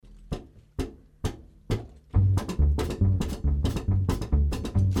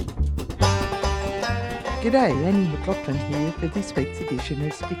G'day, Annie McLaughlin here for this week's edition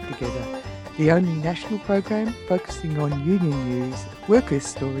of Stick Together, the only national program focusing on union news, workers'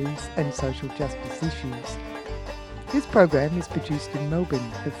 stories and social justice issues. This program is produced in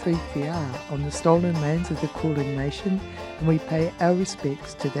Melbourne for 3CR on the stolen lands of the Kulin Nation, and we pay our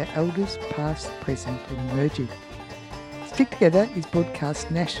respects to their elders past, present and emerging. Stick Together is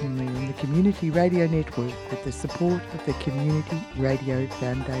broadcast nationally on the Community Radio Network with the support of the Community Radio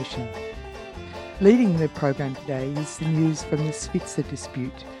Foundation. Leading the program today is the news from the Svitzer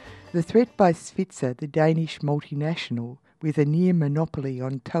dispute. The threat by Svitzer, the Danish multinational, with a near monopoly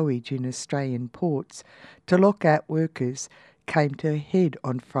on towage in Australian ports, to lock out workers came to a head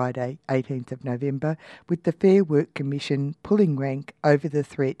on Friday, 18th of November, with the Fair Work Commission pulling rank over the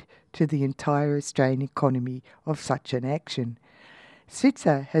threat to the entire Australian economy of such an action.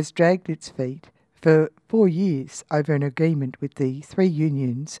 Svitzer has dragged its feet for 4 years over an agreement with the three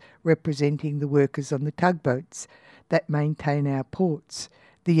unions representing the workers on the tugboats that maintain our ports,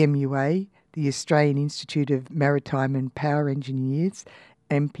 the MUA, the Australian Institute of Maritime and Power Engineers,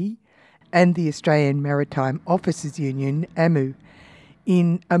 AMPI, and the Australian Maritime Officers Union, AMU,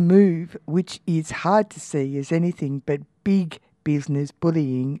 in a move which is hard to see as anything but big business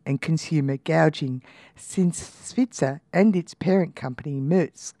bullying and consumer gouging, since Svitzer and its parent company,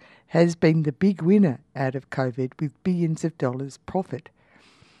 Maersk, has been the big winner out of COVID with billions of dollars profit.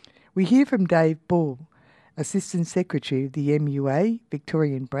 We hear from Dave Ball, Assistant Secretary of the MUA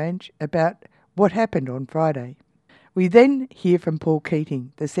Victorian branch, about what happened on Friday. We then hear from Paul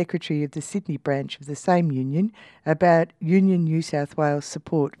Keating, the Secretary of the Sydney branch of the same union, about Union New South Wales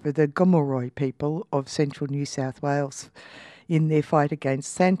support for the Gomeroi people of central New South Wales in their fight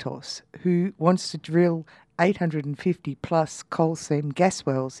against Santos, who wants to drill 850 plus coal seam gas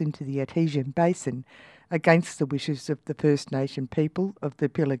wells into the Artesian Basin against the wishes of the First Nation people of the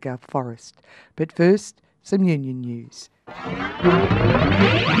Pilliga Forest. But first, some union news.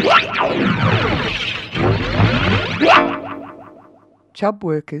 Chubb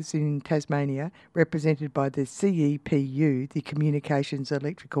workers in Tasmania, represented by the CEPU, the Communications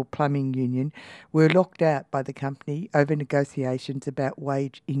Electrical Plumbing Union, were locked out by the company over negotiations about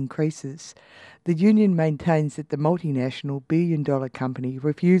wage increases. The union maintains that the multinational billion-dollar company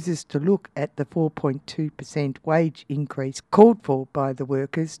refuses to look at the 4.2% wage increase called for by the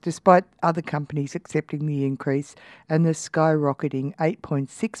workers, despite other companies accepting the increase and the skyrocketing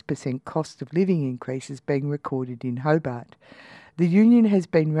 8.6% cost of living increases being recorded in Hobart. The union has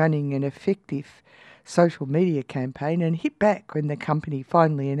been running an effective social media campaign and hit back when the company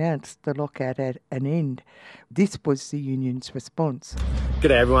finally announced the lockout at an end. This was the union's response.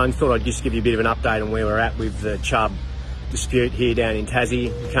 G'day everyone, thought I'd just give you a bit of an update on where we're at with the Chubb dispute here down in Tassie.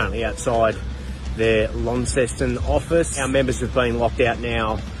 We're currently outside their Launceston office. Our members have been locked out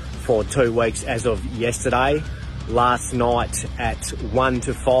now for 2 weeks as of yesterday. Last night at 1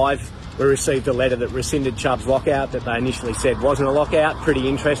 to 5, we received a letter that rescinded Chubb's lockout that they initially said wasn't a lockout. Pretty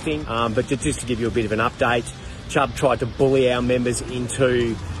interesting, but just to give you a bit of an update, Chubb tried to bully our members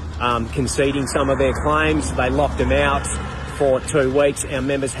into conceding some of their claims. They locked them out for 2 weeks. Our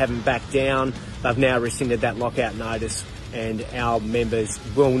members haven't backed down. They've now rescinded that lockout notice, and our members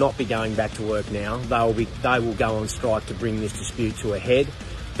will not be going back to work now. They will go on strike to bring this dispute to a head.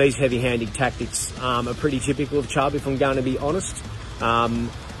 These heavy-handed tactics are pretty typical of Chubb, if I'm going to be honest.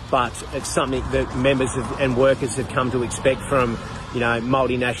 But it's something that members and workers have come to expect from,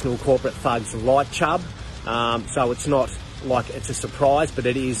 multinational corporate thugs like Chubb. So it's not like it's a surprise, but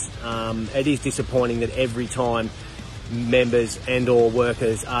it is disappointing that every time members and or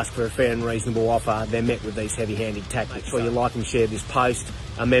workers ask for a fair and reasonable offer, they're met with these heavy-handed tactics. Make sure you like and share this post.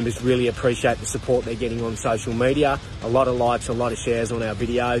 Our members really appreciate the support they're getting on social media. A lot of likes, a lot of shares on our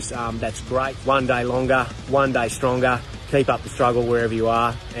videos. That's great. One day longer, one day stronger. Keep up the struggle wherever you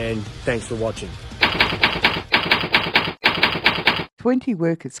are, and thanks for watching. 20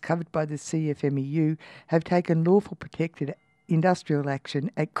 workers covered by the CFMEU have taken lawful protected industrial action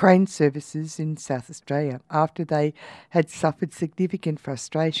at Crane Services in South Australia after they had suffered significant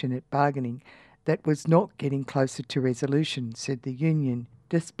frustration at bargaining that was not getting closer to resolution, said the union,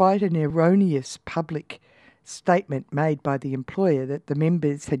 despite an erroneous public statement made by the employer that the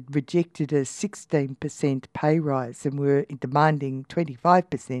members had rejected a 16% pay rise and were demanding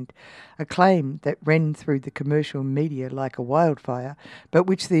 25%, a claim that ran through the commercial media like a wildfire, but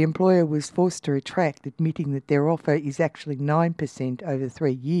which the employer was forced to retract, admitting that their offer is actually 9% over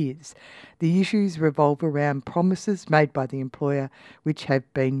 3 years. The issues revolve around promises made by the employer which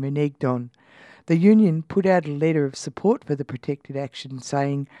have been reneged on. The union put out a letter of support for the protected action,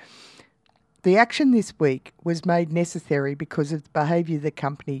 saying, The action this week was made necessary because of the behaviour of the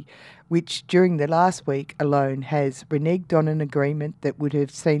company, which during the last week alone has reneged on an agreement that would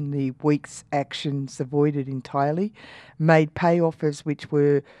have seen the week's actions avoided entirely, made pay offers which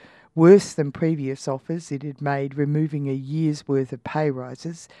were worse than previous offers it had made, removing a year's worth of pay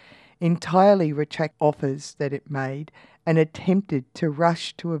rises, entirely retract offers that it made, and attempted to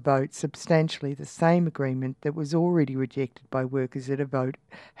rush to a vote substantially the same agreement that was already rejected by workers at a vote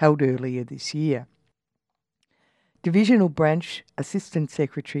held earlier this year. Divisional Branch Assistant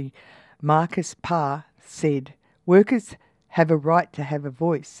Secretary Marcus Parr said, "Workers have a right to have a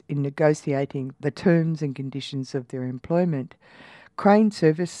voice in negotiating the terms and conditions of their employment. Crane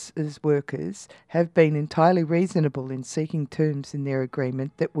Services workers have been entirely reasonable in seeking terms in their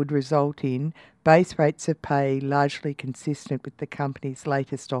agreement that would result in base rates of pay largely consistent with the company's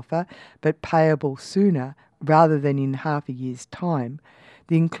latest offer, but payable sooner rather than in half a year's time.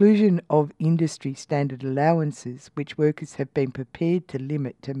 The inclusion of industry standard allowances, which workers have been prepared to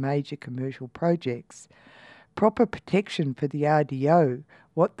limit to major commercial projects. Proper protection for the RDO,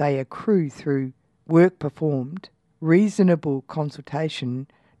 what they accrue through work performed, reasonable consultation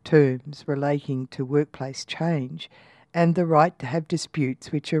terms relating to workplace change, and the right to have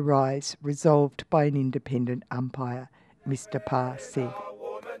disputes which arise resolved by an independent umpire," Mr. Parr said.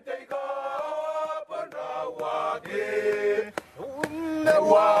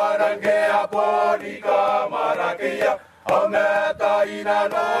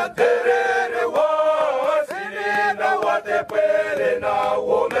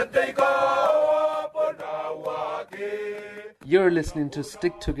 You're listening to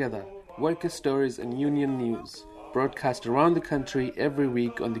Stick Together, Worker Stories and Union News, broadcast around the country every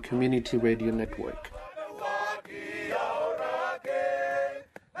week on the Community Radio Network.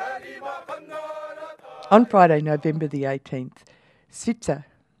 On Friday, November the 18th, Svitzer,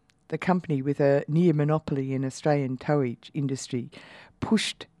 the company with a near monopoly in Australian towage industry,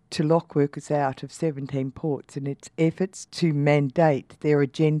 pushed to lock workers out of 17 ports in its efforts to mandate their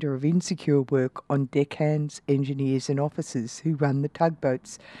agenda of insecure work on deckhands, engineers and officers who run the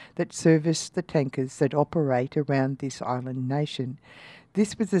tugboats that service the tankers that operate around this island nation.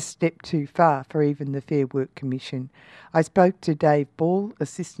 This was a step too far for even the Fair Work Commission. I spoke to Dave Ball,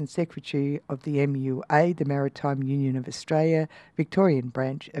 Assistant Secretary of the MUA, the Maritime Union of Australia, Victorian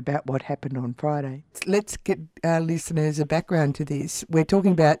branch, about what happened on Friday. Let's get our listeners a background to this. We're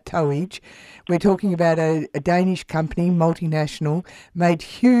talking about towage. We're talking about a Danish company, multinational, made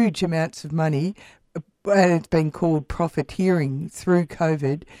huge amounts of money, and it's been called profiteering through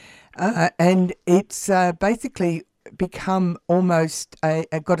COVID, and it's basically become almost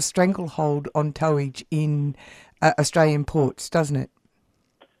got a stranglehold on towage in Australian ports, doesn't it?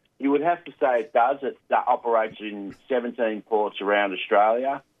 You would have to say it does. It operates in 17 ports around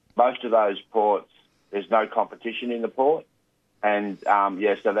Australia. Most of those ports, there's no competition in the port. And,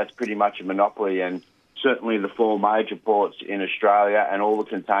 so that's pretty much a monopoly. And certainly the four major ports in Australia and all the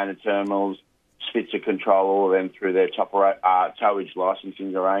container terminals, Svitzer control all of them through their towage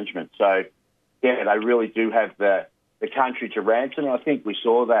licensing arrangement. So, yeah, they really do have the country to ransom. I think we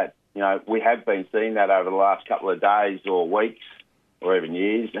saw that, we have been seeing that over the last couple of days or weeks or even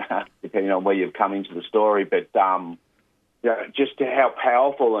years, depending on where you've come into the story. But, just to how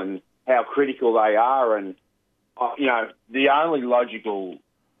powerful and how critical they are. And, the only logical,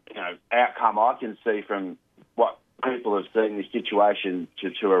 outcome I can see from what people have seen this situation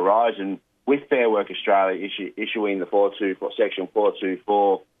to arise, and with Fair Work Australia issuing the Section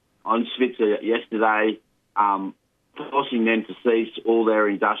 424 on Svitzer yesterday, forcing them to cease all their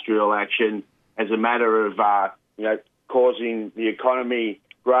industrial action as a matter of, causing the economy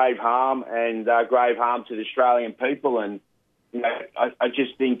grave harm and grave harm to the Australian people. And, I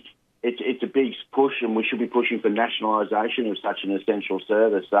just think it's a big push, and we should be pushing for nationalisation of such an essential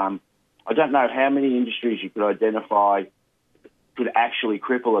service. I don't know how many industries you could identify could actually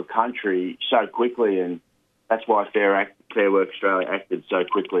cripple a country so quickly, and that's why Fair Work Australia acted so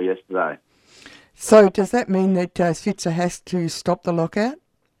quickly yesterday. So does that mean that Svitzer has to stop the lockout,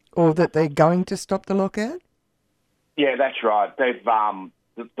 or that they're going to stop the lockout? Yeah, that's right. They've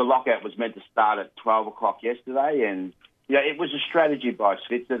the lockout was meant to start at 12 o'clock yesterday, and it was a strategy by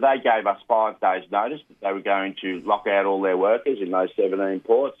Svitzer. They gave us 5 days' notice that they were going to lock out all their workers in those 17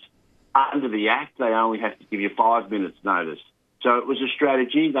 ports. Under the Act, they only have to give you 5 minutes' notice. So it was a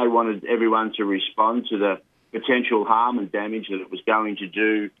strategy. They wanted everyone to respond to the potential harm and damage that it was going to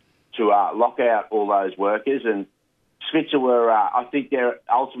do to lock out all those workers. And Svitzer were, I think their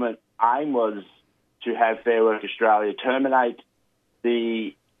ultimate aim was to have Fair Work Australia terminate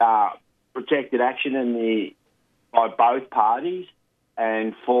the protected action by both parties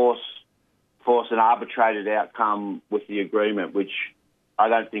and force course, an arbitrated outcome with the agreement, which I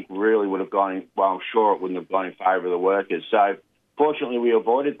don't think really would have gone, well, I'm sure it wouldn't have gone in favour of the workers. So fortunately we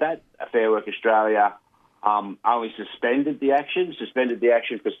avoided that. Fair Work Australia only suspended the action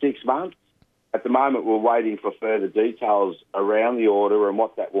for 6 months. At the moment we're waiting for further details around the order and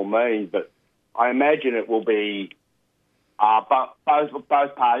what that will mean, but I imagine it will be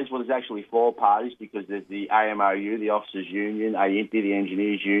both parties. Well, there's actually 4 parties because there's the AMOU, the Officers Union, AINTI, the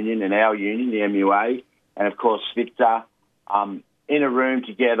Engineers Union, and our union, the MUA, and of course SVITSA, in a room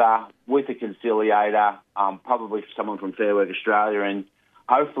together with a conciliator, probably someone from Fair Work Australia, and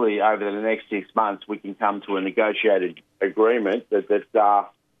hopefully over the next 6 months we can come to a negotiated agreement that the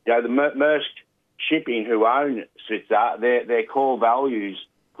Maersk Shipping, who own SVITSA, their core values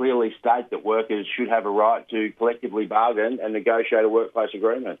clearly state that workers should have a right to collectively bargain and negotiate a workplace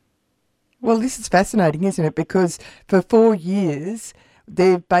agreement. Well, this is fascinating, isn't it? Because for 4 years,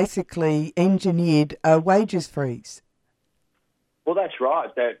 they've basically engineered a wages freeze. Well, that's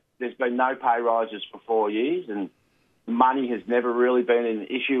right. There's been no pay rises for 4 years, and money has never really been an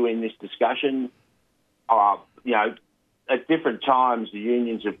issue in this discussion. At different times, the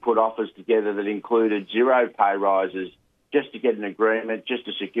unions have put offers together that included 0 pay rises just to get an agreement, just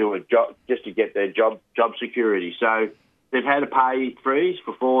to secure a job, just to get their job security. So they've had a pay freeze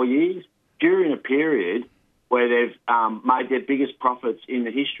for 4 years during a period where they've made their biggest profits in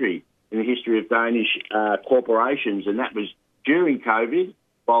the history of Danish corporations, and that was during COVID,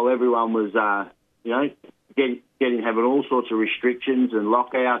 while everyone was, having all sorts of restrictions and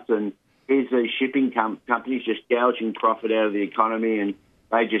lockouts, and here's these shipping companies just gouging profit out of the economy, and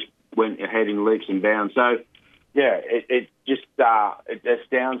they just went ahead in leaps and bounds. So, yeah, it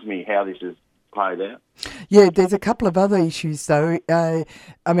astounds me how this has played out. Yeah, there's a couple of other issues, though.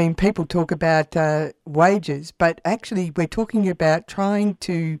 People talk about wages, but actually we're talking about trying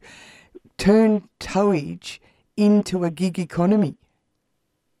to turn towage into a gig economy.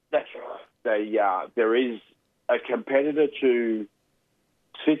 That's right. There is a competitor to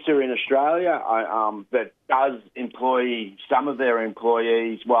SVITSA in Australia that does employ some of their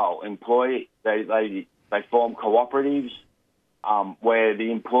employees. They form cooperatives where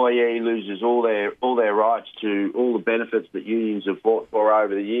the employee loses all their rights to all the benefits that unions have fought for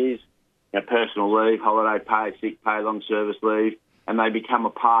over the years, personal leave, holiday pay, sick pay, long service leave, and they become a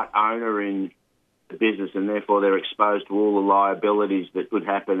part owner in the business, and therefore they're exposed to all the liabilities that could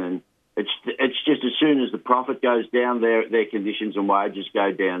happen. And it's just as soon as the profit goes down, their conditions and wages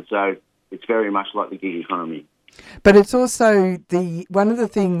go down. So it's very much like the gig economy. But it's also one of the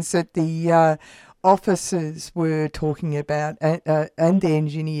things that the officers were talking about, and the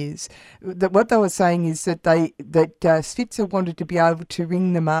engineers, that what they were saying is that SVITSA wanted to be able to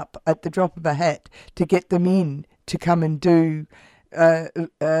ring them up at the drop of a hat to get them in to come and do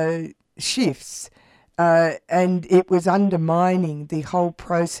shifts, and it was undermining the whole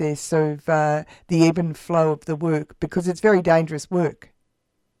process of the ebb and flow of the work, because it's very dangerous work.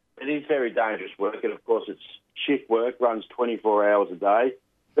 It is very dangerous work, and of course it's shift work, runs 24 hours a day.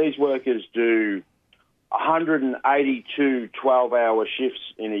 These workers do 182 12-hour shifts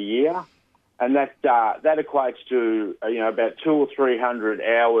in a year, and that equates to about 200 or 300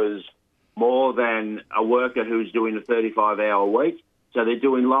 hours more than a worker who's doing a 35-hour week. So they're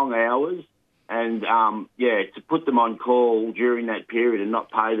doing long hours, and to put them on call during that period and not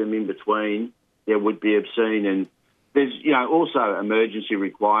pay them in between, would be obscene. And there's also emergency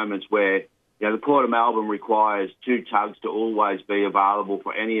requirements where the Port of Melbourne requires 2 tugs to always be available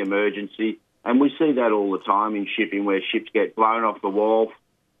for any emergency. And we see that all the time in shipping, where ships get blown off the wharf,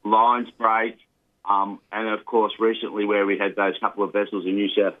 lines break, and of course recently where we had those couple of vessels in New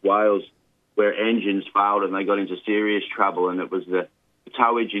South Wales where engines failed and they got into serious trouble, and it was the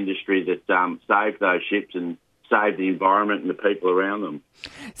towage industry that saved those ships and saved the environment and the people around them.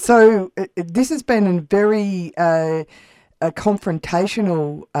 So this has been a very a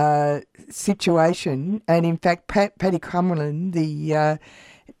confrontational situation, and in fact Paddy Crumlin, the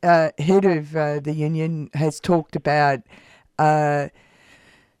head of the union, has talked about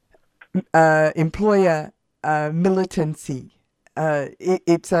employer militancy.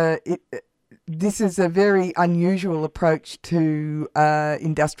 This is a very unusual approach to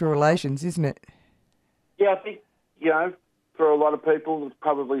industrial relations, isn't it? Yeah, I think, for a lot of people, it's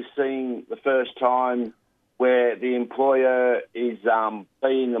probably seeing the first time where the employer is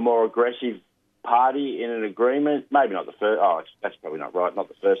being the more aggressive party in an agreement. Maybe not the first. Oh, that's probably not right. Not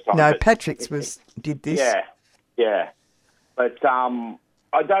the first time. No, Patrick's did this. Yeah. But I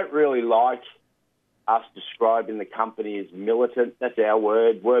don't really like us describing the company as militant. That's our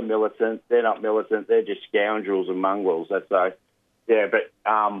word. We're militant. They're not militant. They're just scoundrels and mongrels. Yeah, but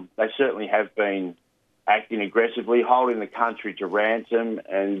they certainly have been acting aggressively, holding the country to ransom,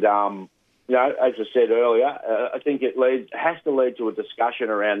 and you know, as I said earlier, I think it has to lead to a discussion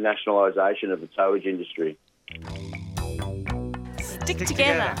around nationalisation of the towage industry. Stick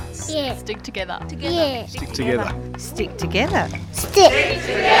together. Yeah. Stick together. Yeah. Stick together. Stick together. Stick.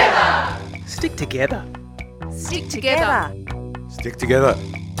 Stick together. Stick together. Stick together.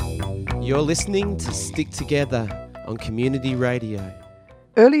 You're listening to Stick Together on Community Radio.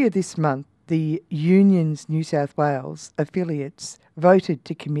 Earlier this month, the Union's New South Wales affiliates voted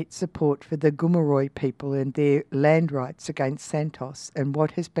to commit support for the Gomeroi people and their land rights against Santos and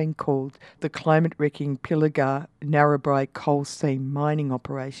what has been called the climate-wrecking Pilliga-Narrabri coal seam mining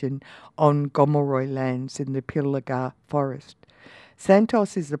operation on Gomeroi lands in the Pilliga forest.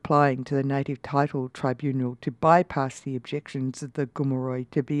 Santos is applying to the Native Title Tribunal to bypass the objections of the Gomeroi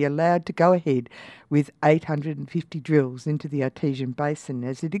to be allowed to go ahead with 850 drills into the Artesian Basin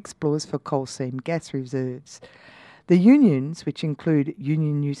as it explores for coal seam gas reserves. The unions, which include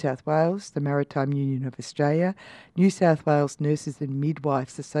Union New South Wales, the Maritime Union of Australia, New South Wales Nurses and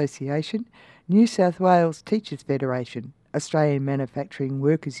Midwives Association, New South Wales Teachers Federation, Australian Manufacturing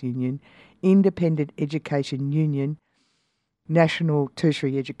Workers Union, Independent Education Union, National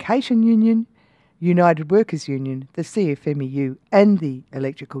Tertiary Education Union, United Workers Union, the CFMEU and the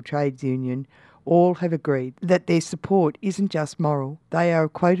Electrical Trades Union all have agreed that their support isn't just moral. They are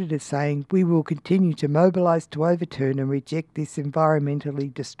quoted as saying, "We will continue to mobilise to overturn and reject this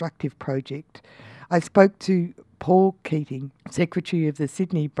environmentally destructive project." I spoke to Paul Keating, Secretary of the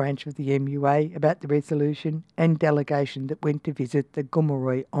Sydney branch of the MUA, about the resolution and delegation that went to visit the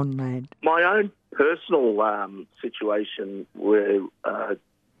Gomeroi on land. My own personal situation where the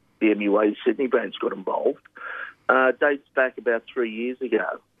MUA Sydney branch got involved dates back about 3 years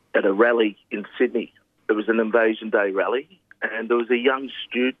ago at a rally in Sydney. It was an Invasion Day rally, and there was a young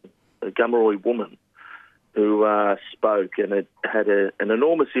student, a Gomeroi woman, who spoke, and it had an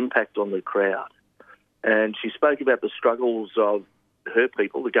enormous impact on the crowd. And she spoke about the struggles of her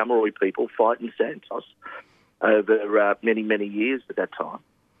people, the Gomeroi people, fighting Santos over many, many years at that time.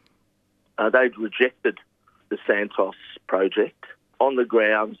 They'd rejected the Santos project on the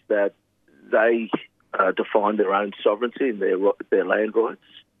grounds that they defined their own sovereignty and their land rights,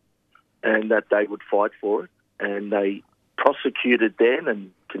 and that they would fight for it. And they prosecuted then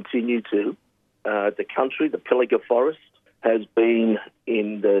and continue to. The country, the Pilliga Forest, has been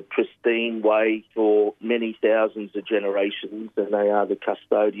in the pristine way for many thousands of generations, and they are the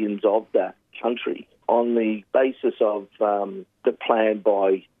custodians of that country. On the basis of the plan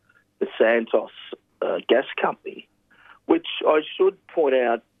by the Santos gas company, which I should point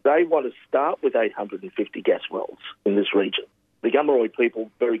out, they want to start with 850 gas wells in this region. The Gomeroi people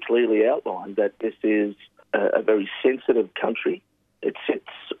very clearly outlined that this is a very sensitive country. It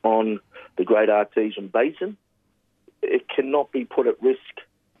sits on the Great Artesian Basin. It cannot be put at risk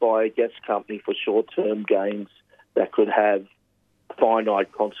by a gas company for short-term gains that could have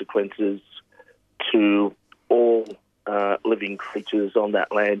finite consequences to all living creatures on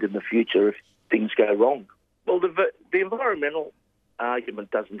that land in the future if things go wrong. Well, the environmental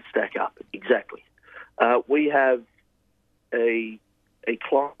argument doesn't stack up exactly. We have a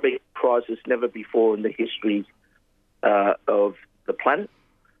climate crisis never before in the history of the planet,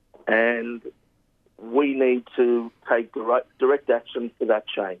 and we need to take direct action for that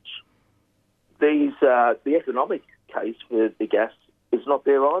change. The economic case for the gas is not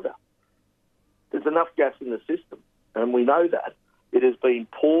there either. There's enough gas in the system, and we know that. It has been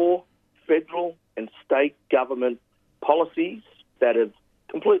poor federal and state government policies that have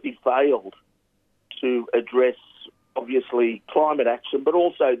completely failed to address, obviously, climate action, but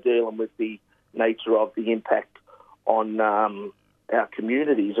also dealing with the nature of the impact on our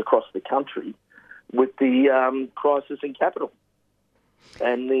communities across the country with the crisis in capital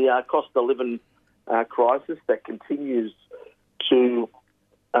and the cost of living crisis that continues to,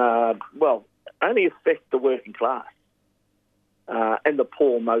 only affect the working class and the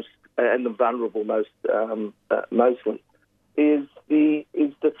poor most and the vulnerable mostly, is the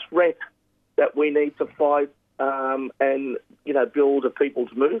threat that we need to fight and build a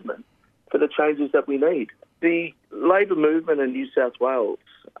people's movement for the changes that we need. The Labor movement in New South Wales,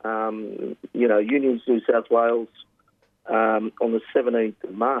 Unions New South Wales, on the 17th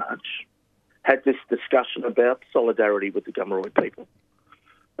of March, had this discussion about solidarity with the Gomeroi people.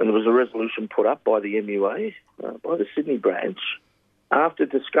 And there was a resolution put up by the MUA, by the Sydney branch, after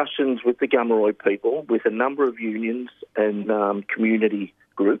discussions with the Gomeroi people, with a number of unions and community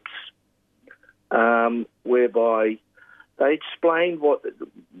groups, whereby they explained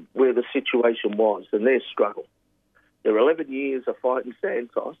where the situation was and their struggle. their 11 years of fighting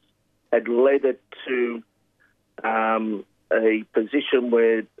Santos had led it to a position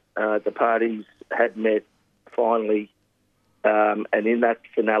where the parties had met finally, and in that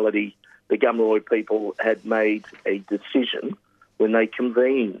finality, the Gomeroi people had made a decision when they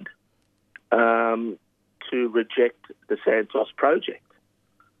convened to reject the Santos project.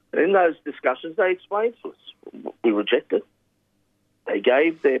 And in those discussions, they explained to us, we reject it. They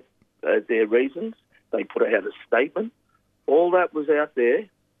gave their reasons. They put out a statement. All that was out there.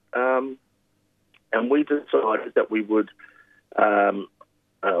 And we decided that we would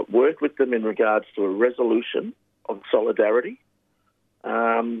work with them in regards to a resolution of solidarity.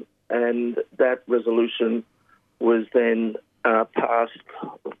 And that resolution was then passed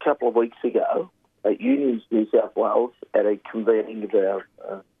a couple of weeks ago at Unions New South Wales at a convening of our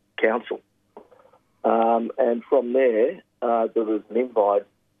council. And from there was an invite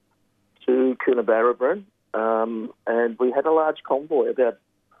to Coonabarabran, and we had a large convoy, about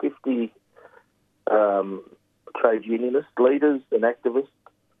 50 trade unionist leaders and activists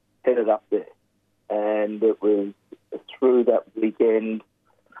headed up there. And it was through that weekend,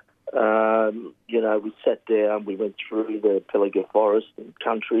 we sat down, we went through the Pilliga Forest and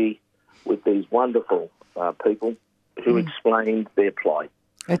country with these wonderful people who explained their plight.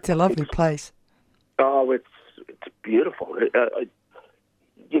 It's a lovely place. Oh, it's beautiful.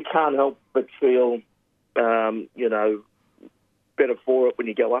 You can't help but feel, better for it when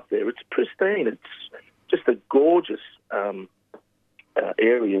you go up there. It's pristine. It's just a gorgeous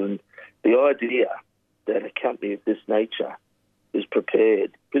area, and the idea that a company of this nature is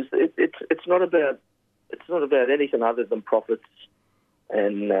prepared, because it's not about anything other than profits,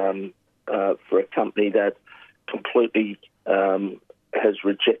 and for a company that completely has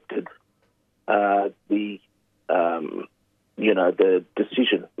rejected the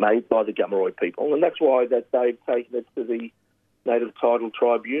decision made by the Gomeroi people, and that's why that they've taken it to the Native Title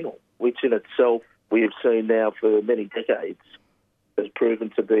Tribunal, which in itself we have seen now for many decades has proven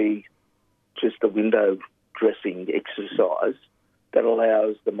to be just a window dressing exercise that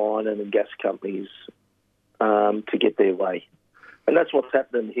allows the mining and gas companies to get their way. And that's what's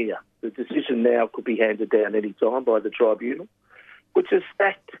happening here. The decision now could be handed down any time by the tribunal, which is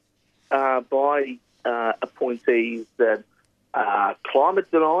stacked by appointees that are climate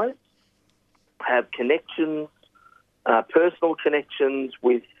deniers, have connections, personal connections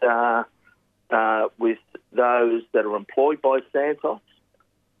with those that are employed by Santos,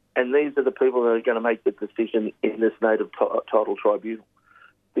 and these are the people that are going to make the decision in this Native Title Tribunal.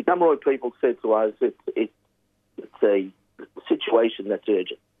 The Gomeroi people said to us it's a situation that's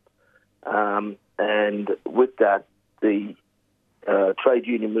urgent, and with that, the trade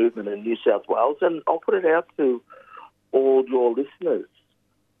union movement in New South Wales, and I'll put it out to all your listeners,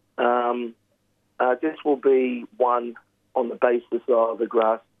 this will be one on the basis of a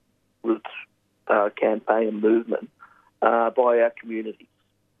grassroots campaign and movement by our communities.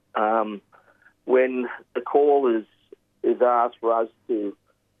 When the call is asked for us to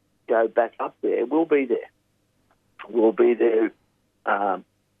go back up there, we'll be there. We'll be there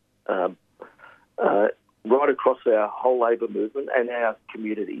right across our whole labour movement and our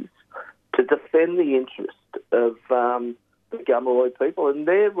communities to defend the interest of the Gomeroi people and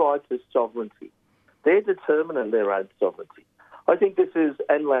their right to sovereignty. They're determining their own sovereignty. I think this is,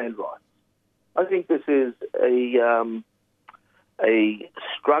 and land rights. I think this is a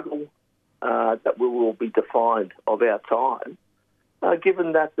struggle that will be defined of our time,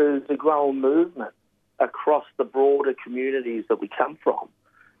 given that there's a growing movement across the broader communities that we come from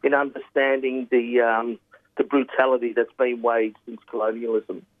in understanding the brutality that's been waged since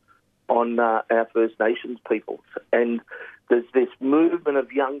colonialism on our First Nations peoples. And there's this movement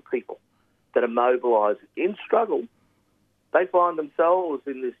of young people that are mobilised in struggle. They find themselves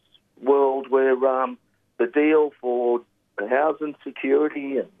in this world where the deal for housing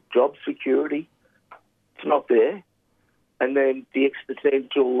security and job security, it's not there. And then the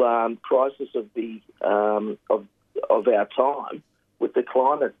existential crisis of the of our time with the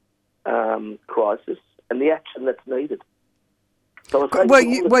climate crisis and the action that's needed. So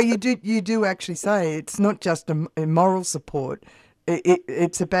you do actually say it's not just a moral support.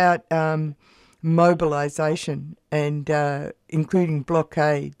 It's about mobilisation and including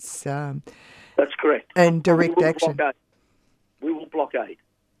blockades. That's correct. And direct action. We will blockade.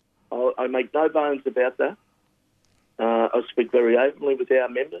 I make no bones about that. I speak very openly with our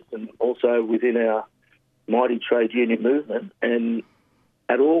members and also within our mighty trade union movement, and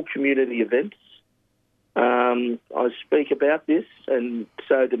at all community events, I speak about this, and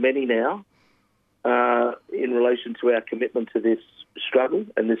so do many now, in relation to our commitment to this struggle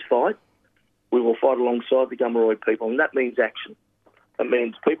and this fight. we will fight alongside the Gomeroi people, and that means action. That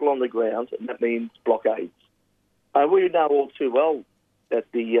means people on the ground, and that means blockades. We know all too well that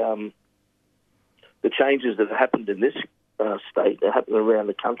the changes that have happened in this state are happening around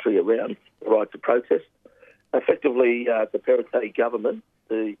the country around the right to protest. Effectively, the Perrottet government,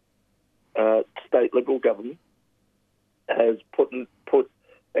 the state Liberal government, has put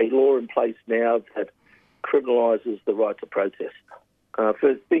a law in place now that criminalises the right to protest.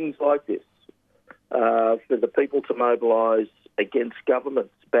 For things like this, for the people to mobilise against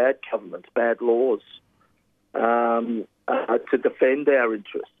governments, bad laws, to defend our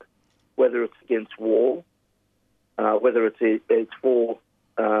interests, whether it's against war, whether it's for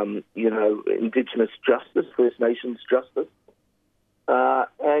Indigenous justice, First Nations justice,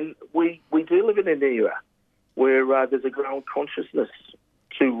 and we do live in an era where there's a growing consciousness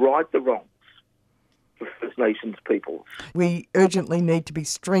to right the wrongs for First Nations peoples. We urgently need to be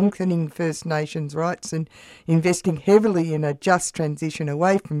strengthening First Nations rights and investing heavily in a just transition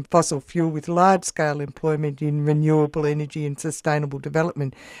away from fossil fuel with large-scale employment in renewable energy and sustainable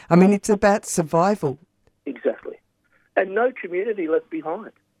development. I mean, it's about survival. Exactly. And no community left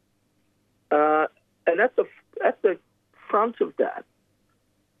behind. And at the front of that,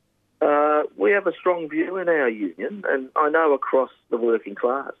 we have a strong view in our union, and I know across the working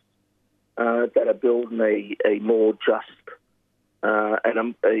class, that are building a more just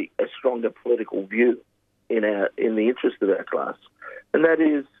and a stronger political view in the interest of our class, and that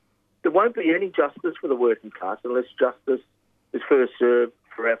is there won't be any justice for the working class unless justice is first served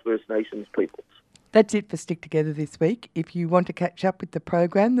for our First Nations peoples. That's it for Stick Together this week. If you want to catch up with the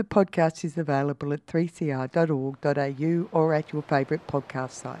program, the podcast is available at 3cr.org.au or at your favourite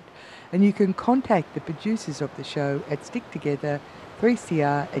podcast site. And you can contact the producers of the show at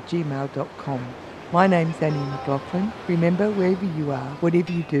sticktogether3cr@gmail.com. My name's Annie McLaughlin. Remember, wherever you are,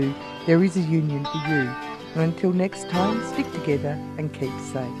 whatever you do, there is a union for you. And until next time, stick together and keep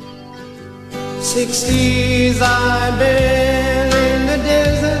safe. 60s I've been in the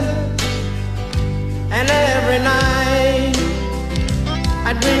desert, and every night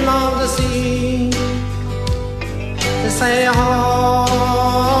I dream of the sea. They say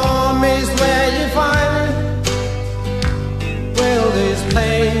home is where you find it. Will this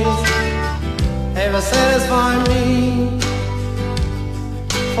place ever satisfy me?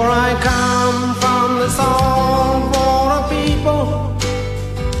 For I come from the salt water people.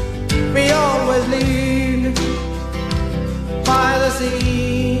 We always live by the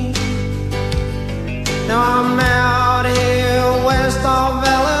sea. Now I'm out here west of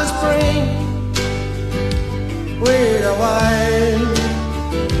Alice Springs with a wife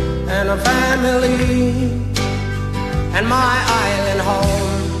and a family, and my island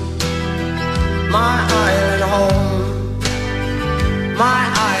home, my island home, my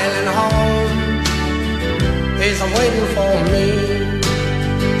island home is waiting for me.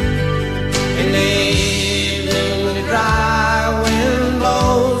 In the evening the dry wind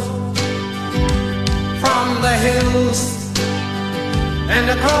blows from the hills and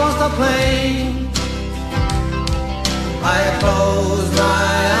across the plain. I close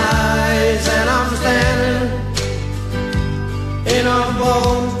my eyes and I'm standing in a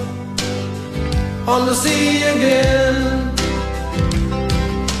boat on the sea again,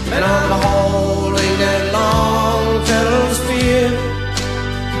 and I'm holding that long turtle spear,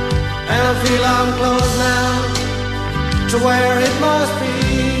 and I feel I'm close now to where it must be.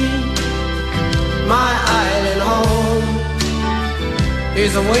 My island home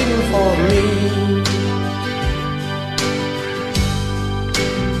is waiting for me.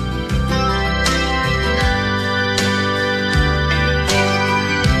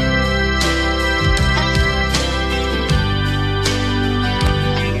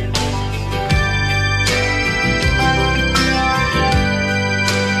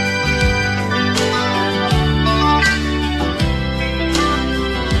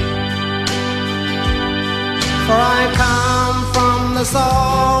 For I come from the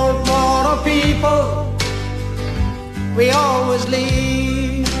salt water people. We always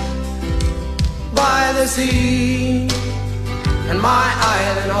live by the sea. And my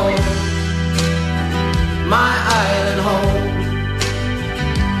island home, my island home,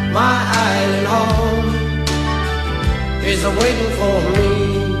 my island home is waiting for me.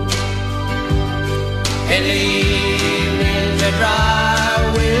 In the evening the dry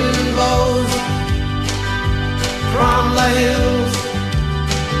wind blows from the hills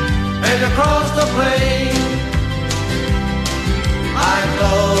and across the plain. I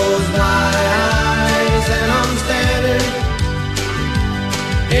close